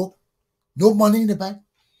is broke. No money in the bank.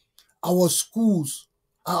 Our schools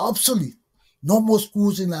are obsolete. No more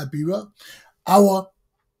schools in Liberia. Our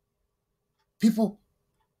people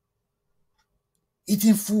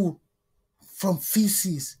eating food from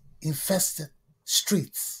feces infested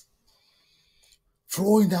streets,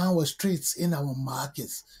 flowing down our streets in our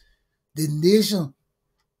markets. The nation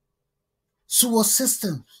sewer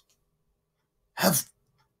systems have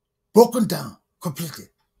broken down completely.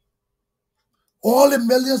 All the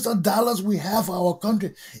millions of dollars we have for our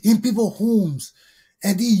country in people's homes,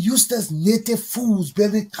 and they useless native fools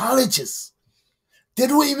building colleges. They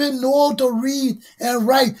don't even know how to read and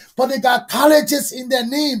write, but they got colleges in their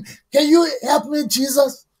name. Can you help me,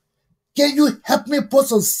 Jesus? Can you help me put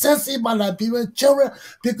some sense in my Liberian children?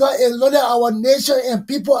 Because a lot of our nation and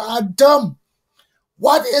people are dumb.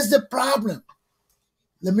 What is the problem?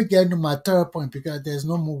 Let me get into my third point because there's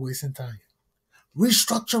no more wasting time.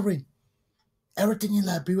 Restructuring. Everything in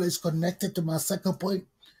Liberia is connected to my second point.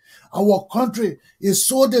 Our country is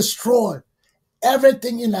so destroyed.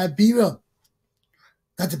 Everything in Liberia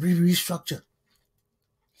got to be restructured.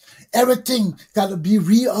 Everything got to be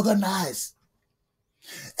reorganized.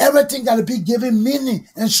 Everything got to be given meaning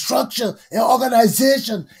and structure and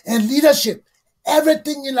organization and leadership.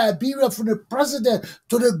 Everything in Liberia, from the president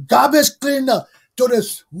to the garbage cleaner to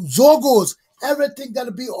the Zogos, everything got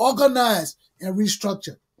to be organized and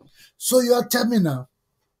restructured. So you're telling me now,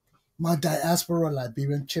 my diaspora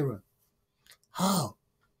Liberian children, how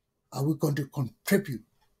are we going to contribute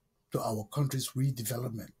to our country's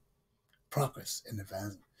redevelopment, progress, and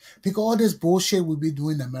advancement? Because all this bullshit we've been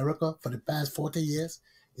doing in America for the past 40 years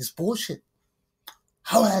is bullshit.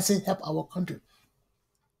 How has it helped our country?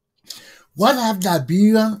 What have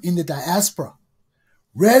Liberians in the diaspora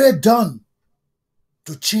really done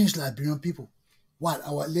to change Liberian people? What,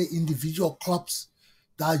 our individual clubs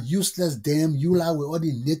That useless damn EULA with all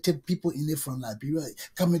the native people in it from Liberia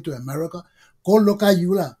coming to America. Go look at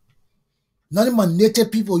EULA. None of my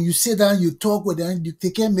native people, you sit down, you talk with them, they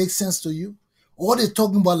can't make sense to you. All they're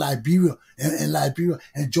talking about Liberia and Liberia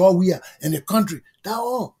and Weah and the country. That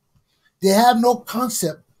all. They have no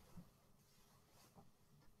concept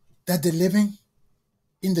that they're living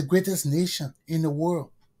in the greatest nation in the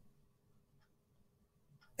world.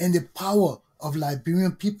 And the power of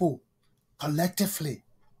Liberian people collectively,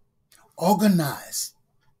 organized,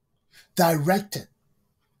 directed.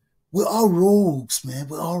 We're all rogues, man.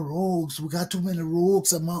 We're all rogues. We got too many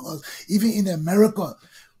rogues among us. Even in America,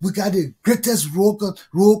 we got the greatest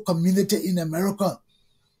rogue community in America.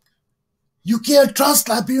 You can't trust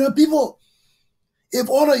Liberian people. If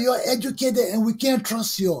all of you are educated and we can't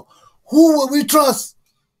trust you, who will we trust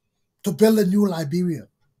to build a new Liberia?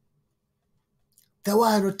 That's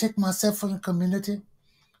why I had to take myself from the community.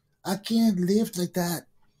 I can't live like that.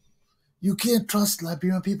 You can't trust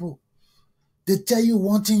Liberian people. They tell you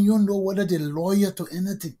one thing, you know whether they're loyal to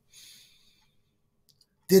anything.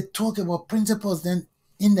 They talk about principles, then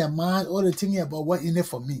in their mind, all they're thinking about what in it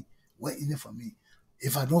for me. What in it for me?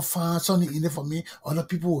 If I don't find something in it for me, other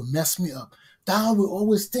people will mess me up. That's how we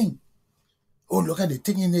always think. Oh, look at the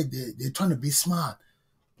thinking they're trying to be smart.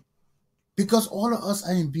 Because all of us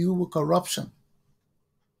are imbued with corruption.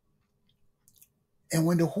 And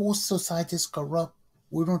when the whole society is corrupt,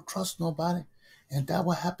 we don't trust nobody. And that's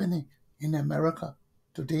what's happening in America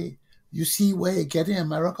today. You see where it getting in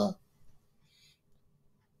America?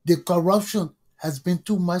 The corruption has been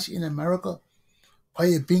too much in America by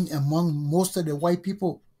it being among most of the white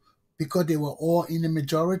people because they were all in the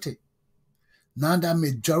majority. Now that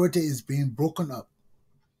majority is being broken up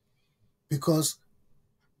because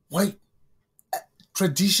white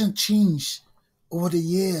tradition changed over the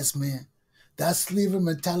years, man. That slavery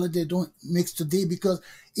mentality don't mix today because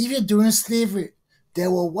even during slavery, there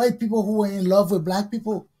were white people who were in love with black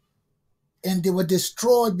people and they were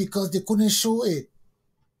destroyed because they couldn't show it.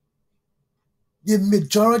 The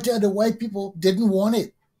majority of the white people didn't want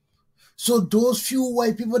it. So those few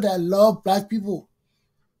white people that love black people,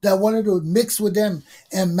 that wanted to mix with them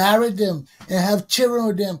and marry them and have children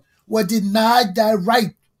with them, were denied that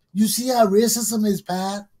right. You see how racism is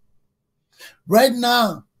bad? Right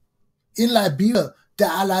now, in Liberia, there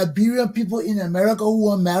are Liberian people in America who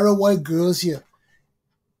want to marry white girls here.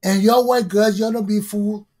 And your white girls, you don't be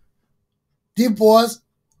fooled. These boys,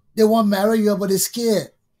 they want to marry you, but they're scared.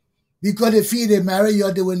 Because they feel they marry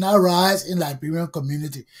you, they will not rise in Liberian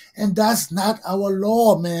community. And that's not our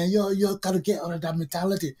law, man. You got to get out of that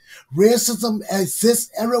mentality. Racism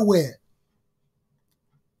exists everywhere.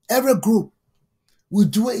 Every group. We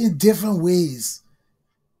do it in different ways.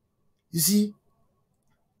 You see?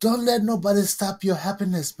 Don't let nobody stop your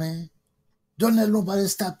happiness, man. Don't let nobody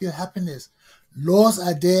stop your happiness. Laws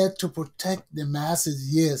are there to protect the masses,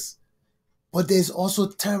 yes. But there's also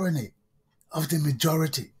tyranny of the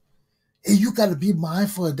majority. And you got to be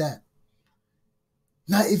mindful of that.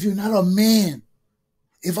 Now, if you're not a man,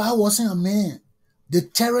 if I wasn't a man, the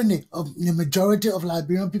tyranny of the majority of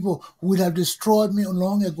Liberian people would have destroyed me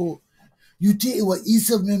long ago. You think it was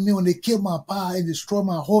easy for me when they killed my pa and destroyed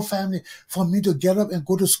my whole family for me to get up and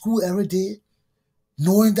go to school every day,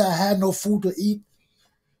 knowing that I had no food to eat,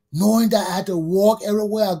 knowing that I had to walk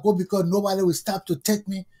everywhere I go because nobody would stop to take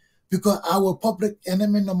me because I was public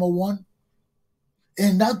enemy number one.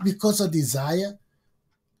 And not because of desire.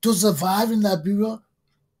 To survive in Liberia,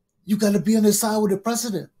 you got to be on the side with the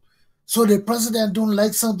president. So the president don't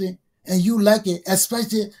like something and you like it,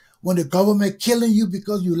 especially when the government killing you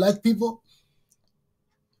because you like people,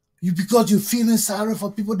 because you're feeling sorry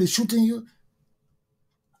for people that shooting you.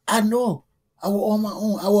 I know. I was on my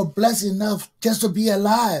own. I was blessed enough just to be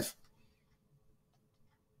alive.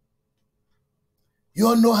 You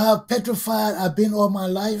all know how petrified I've been all my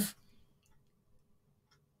life?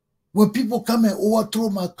 When people come and overthrow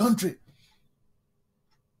my country,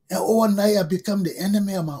 and overnight I become the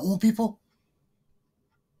enemy of my own people.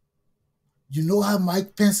 You know how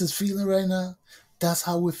Mike Pence is feeling right now? That's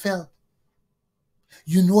how we felt.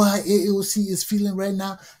 You know how AOC is feeling right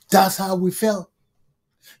now? That's how we felt.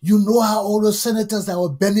 You know how all those senators that were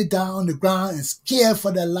bending down on the ground and scared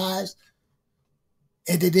for their lives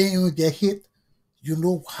and they didn't even get hit? You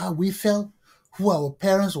know how we felt? Who our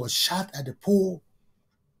parents were shot at the pool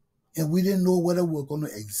and we didn't know whether we were going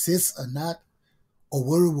to exist or not, or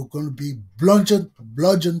whether we were going to be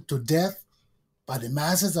bludgeoned to death by the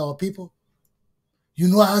masses of our people. You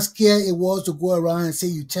know how scared it was to go around and say,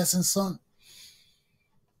 you Chesson son.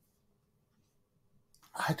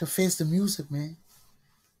 I had to face the music, man.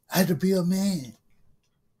 I had to be a man.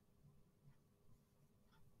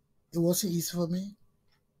 It wasn't easy for me.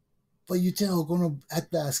 But you think I'm going to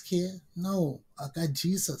act like scared? No, I got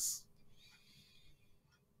Jesus.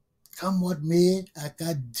 Come what may, I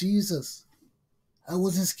got Jesus. I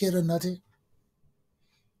wasn't scared of nothing.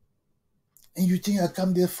 And you think I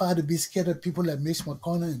come this far to be scared of people like Mitch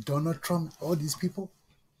McConnell and Donald Trump, all these people?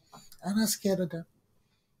 I'm not scared of them.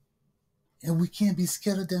 And we can't be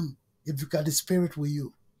scared of them if you got the spirit with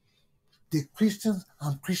you. The Christians,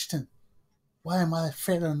 I'm Christian. Why am I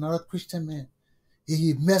afraid of another Christian man? If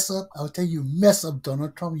you mess up, I'll tell you, mess up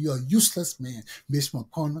Donald Trump. You're a useless man, Mitch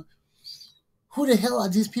McConnell. Who the hell are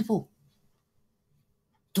these people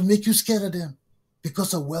to make you scared of them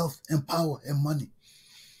because of wealth and power and money?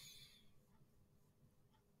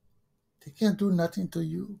 They can't do nothing to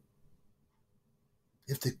you.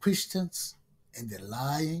 If the Christians and the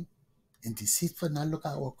lying and deceitful, now look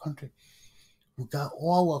at our country. We got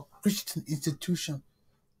all our Christian institutions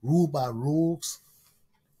ruled by rogues,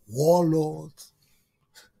 warlords,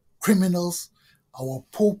 criminals. Our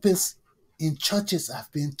pulpits in churches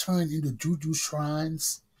have been turned into juju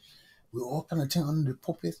shrines with all kind of things under the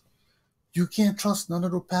pulpit. You can't trust none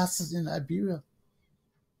of the pastors in Liberia.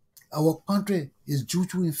 Our country is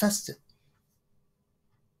juju infested.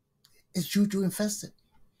 It's juju infested.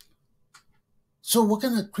 So what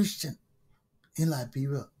kind of Christian in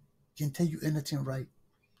Liberia can tell you anything right?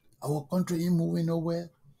 Our country ain't moving nowhere.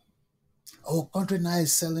 Our country now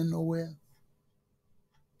is selling nowhere.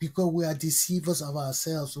 Because we are deceivers of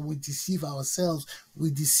ourselves. When we deceive ourselves, we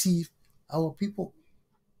deceive our people.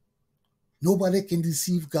 Nobody can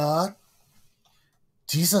deceive God.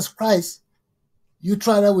 Jesus Christ, you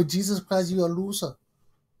try that with Jesus Christ, you're a loser.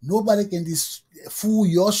 Nobody can fool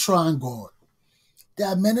your shrine God. There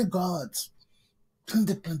are many gods.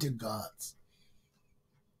 Plenty of gods.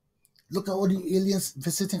 Look at all the aliens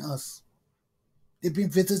visiting us. They've been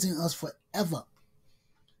visiting us forever.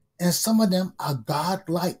 And some of them are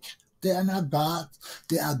God-like. They are not gods.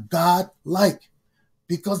 They are God-like.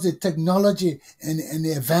 Because the technology and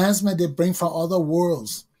the advancement they bring from other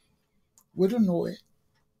worlds. We don't know it.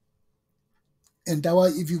 And that why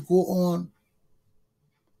if you go on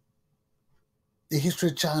the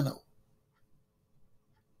History Channel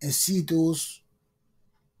and see those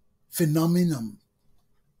phenomenal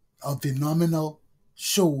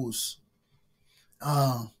shows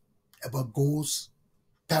about ghosts,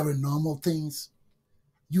 paranormal things,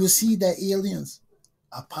 you will see that aliens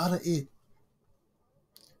are part of it.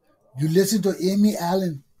 You listen to Amy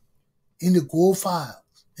Allen in the Ghost Files,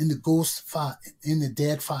 in the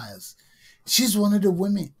Dead Files. She's one of the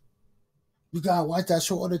women. You gotta watch that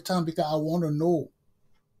show all the time because I want to know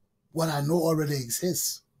what I know already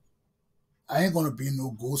exists. I ain't gonna be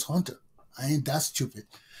no ghost hunter. I ain't that stupid.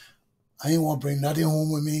 I ain't want to bring nothing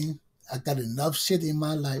home with me. I got enough shit in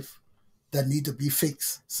my life that need to be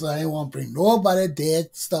fixed. So I ain't want to bring nobody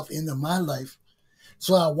dead stuff into my life.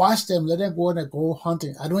 So I watch them, let them go and go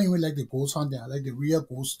hunting. I don't even like the ghost hunting. I like the real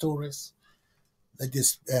ghost stories. Like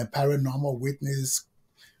this paranormal witness,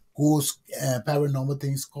 ghost paranormal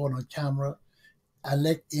things caught on camera. I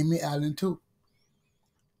like Amy Allen too.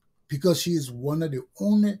 Because she is one of the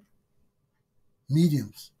only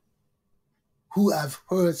mediums who I've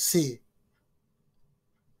heard say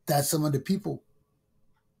that some of the people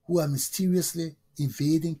who are mysteriously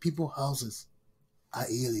invading people's houses are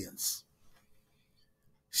aliens.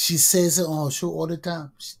 She says it on her show all the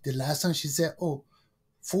time. The last time she said, 4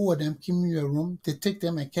 of them came in your room, they take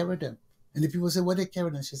them and carry them. And the people say, where they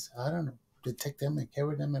carry them? She said, I don't know. They take them and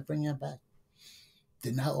carry them and bring them back.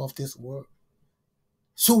 They're not of this world.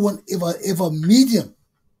 So if a medium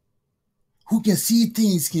who can see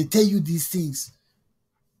things, can tell you these things,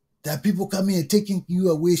 that people come in and taking you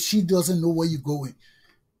away, she doesn't know where you're going.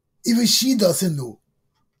 Even she doesn't know.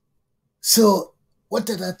 So what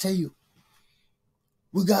did I tell you?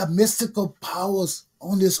 We got mystical powers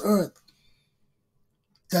on this earth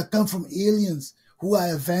that come from aliens who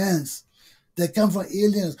are advanced, that come from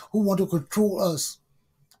aliens who want to control us,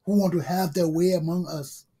 who want to have their way among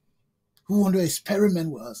us, who want to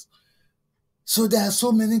experiment with us. So there are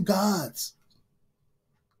so many gods.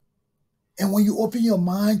 And when you open your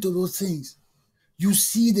mind to those things, you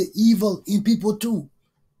see the evil in people too.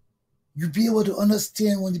 You'll be able to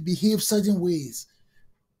understand when they behave certain ways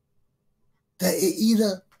that it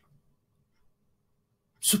either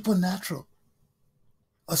supernatural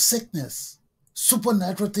or sickness.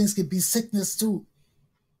 Supernatural things can be sickness too.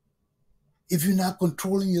 If you're not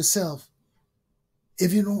controlling yourself,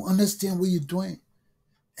 if you don't understand what you're doing.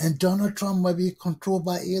 And Donald Trump might be controlled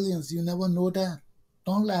by aliens. You never know that.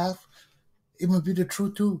 Don't laugh. It might be the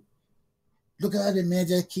truth too. Look at how the man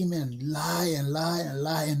just came in, lie,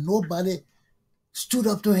 and nobody stood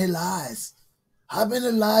up to his lies. How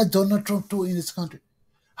many lies Donald Trump told in this country?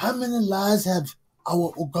 How many lies have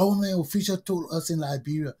our government officials told us in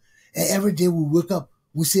Liberia? And every day we wake up,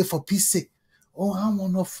 we say for peace sake, oh, I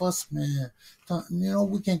want no fuss, man.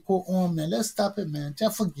 We can go on, man. Let's stop it, man.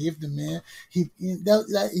 Just forgive the man.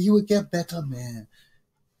 He will get better, man.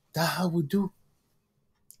 That's how we do.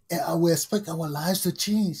 And I will expect our lives to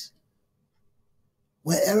change.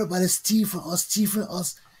 When everybody steal from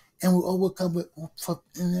us, and we always come with,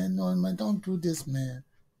 no, man, don't do this, man.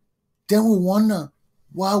 Then we wonder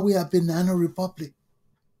why we are banana republic.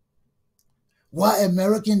 Why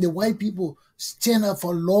American, the white people, stand up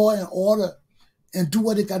for law and order and do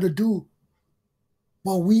what they got to do.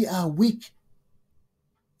 But we are weak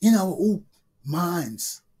in our own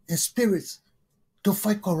minds and spirits to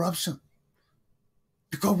fight corruption.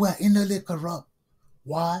 Because we are innerly corrupt.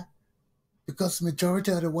 Why? Because the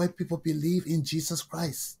majority of the white people believe in Jesus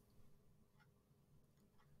Christ.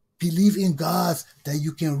 Believe in gods that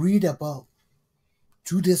you can read about.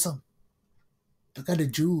 Judaism. Look at the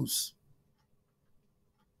Jews.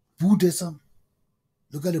 Buddhism.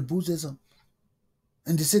 Look at the Buddhism.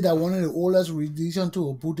 And they say that one of the oldest religions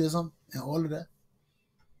to Buddhism and all of that.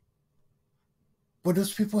 But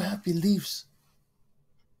those people have beliefs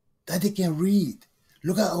that they can read.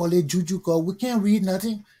 Look at all the juju God. We can't read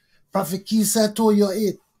nothing. Prophet Key said, told you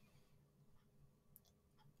it.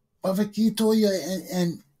 Prophet Key told you,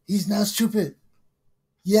 and he's not stupid.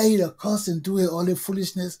 Yeah, he'll cuss and do all the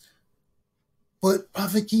foolishness. But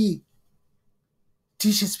Prophet Key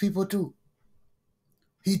teaches people too.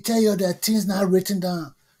 He tell you that things not written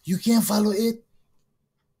down. You can't follow it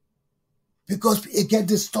because it get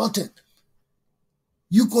distorted.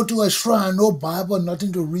 You go to a shrine, no Bible,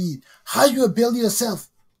 nothing to read. How you build yourself?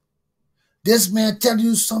 This man tell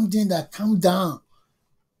you something that come down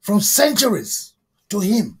from centuries to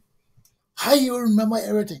him. How you remember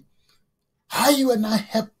everything? How you will not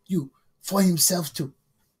help you for himself too?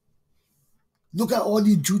 Look at all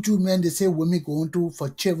these juju men they say women going through for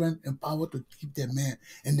children and power to keep their man,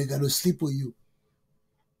 and they got to sleep with you.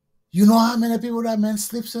 You know how many people that man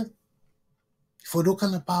sleeps with for those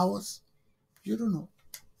kind of powers? You don't know.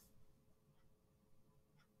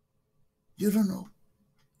 You don't know.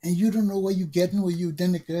 And you don't know what you're getting with you.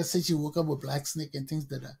 Then the girl says she woke up with black snake and things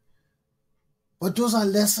like that. But those are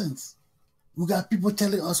lessons. We got people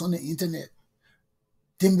telling us on the internet.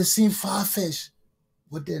 They may seem far-fetched,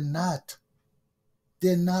 but they're not.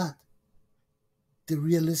 They're not. They're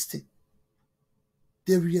realistic.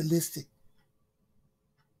 They're realistic.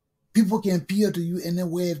 People can appear to you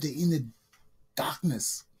anywhere if they're in the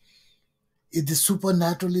darkness. If they're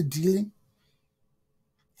supernaturally dealing,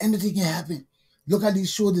 anything can happen. Look at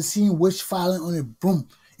these shows, they're seeing witch filing on a broom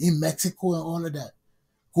in Mexico and all of that.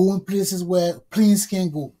 Going places where planes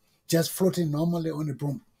can't go, just floating normally on the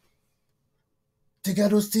broom. They got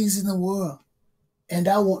those things in the world. And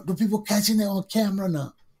the people catching it on camera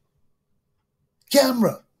now.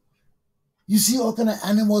 Camera. You see all kind of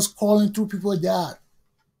animals crawling through people's yard.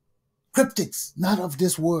 Cryptics, not of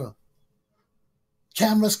this world.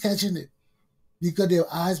 Cameras catching it because their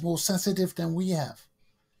eyes more sensitive than we have.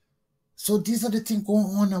 So these are the things going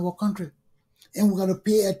on in our country. And we got to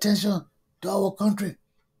pay attention to our country.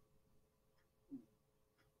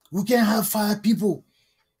 We can't have 5 people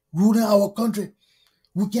ruling our country.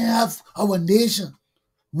 We can't have our nation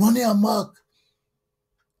running amok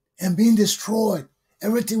and being destroyed.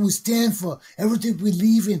 Everything we stand for, everything we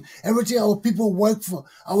believe in, everything our people work for,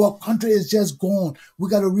 our country is just gone. We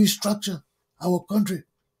got to restructure our country.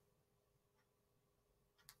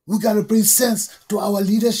 We got to bring sense to our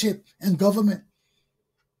leadership and government.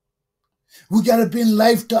 We got to bring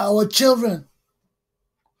life to our children.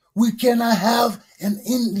 We cannot have an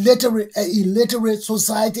illiterate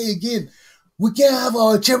society again. We can't have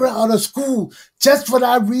our children out of school. Just for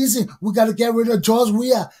that reason, we got to get rid of George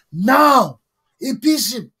Weah now.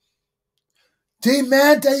 Impeach him.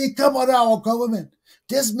 Demand that he come out of our government.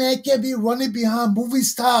 This man can't be running behind movie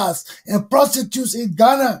stars and prostitutes in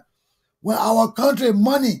Ghana when our country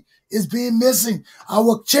money is being missing.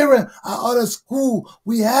 Our children are out of school.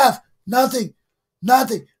 We have nothing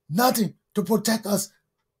to protect us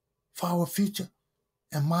for our future.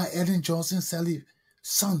 And my Ellen Johnson Sirleaf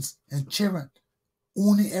sons and children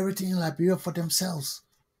owning everything in Liberia for themselves.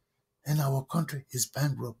 And our country is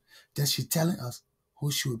bankrupt. Then she's telling us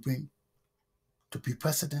who she will bring to be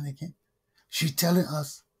president again. She's telling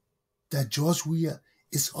us that George Weah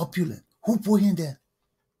is opulent. Who put him there?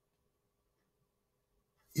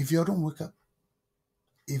 If you don't wake up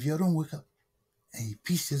and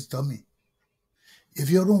impeach this dummy, if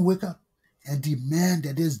you don't wake up and demand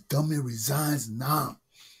that this dummy resigns now,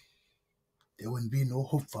 there wouldn't be no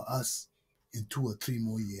hope for us in 2 or 3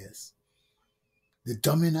 more years. The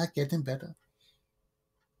dummy not getting better.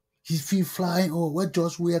 He feel flying, oh, what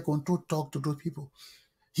George Weah going to talk to those people?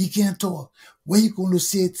 He can't talk. When you going to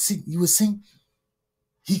say it, sing, you will sing.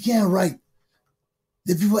 He can't write.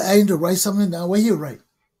 The people asking to write something down, where he write?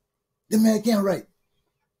 The man can't write.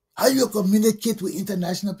 How you communicate with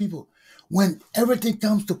international people when everything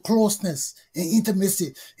comes to closeness and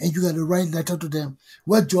intimacy and you got to write letter to them?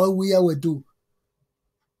 What George Weah would do?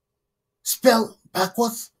 Spell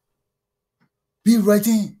backwards? Be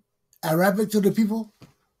writing Arabic to the people?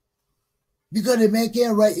 Because the man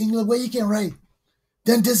can't write English, where he can write?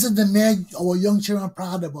 Then this is the man our young children are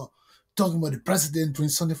proud about, talking about the president doing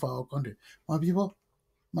something for our country. My people,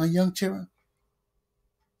 my young children,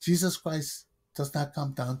 Jesus Christ does not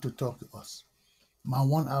come down to talk to us. My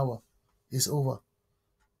 1 hour is over.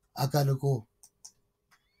 I gotta go.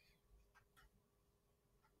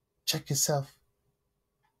 Check yourself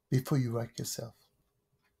before you wreck yourself.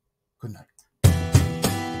 Good night.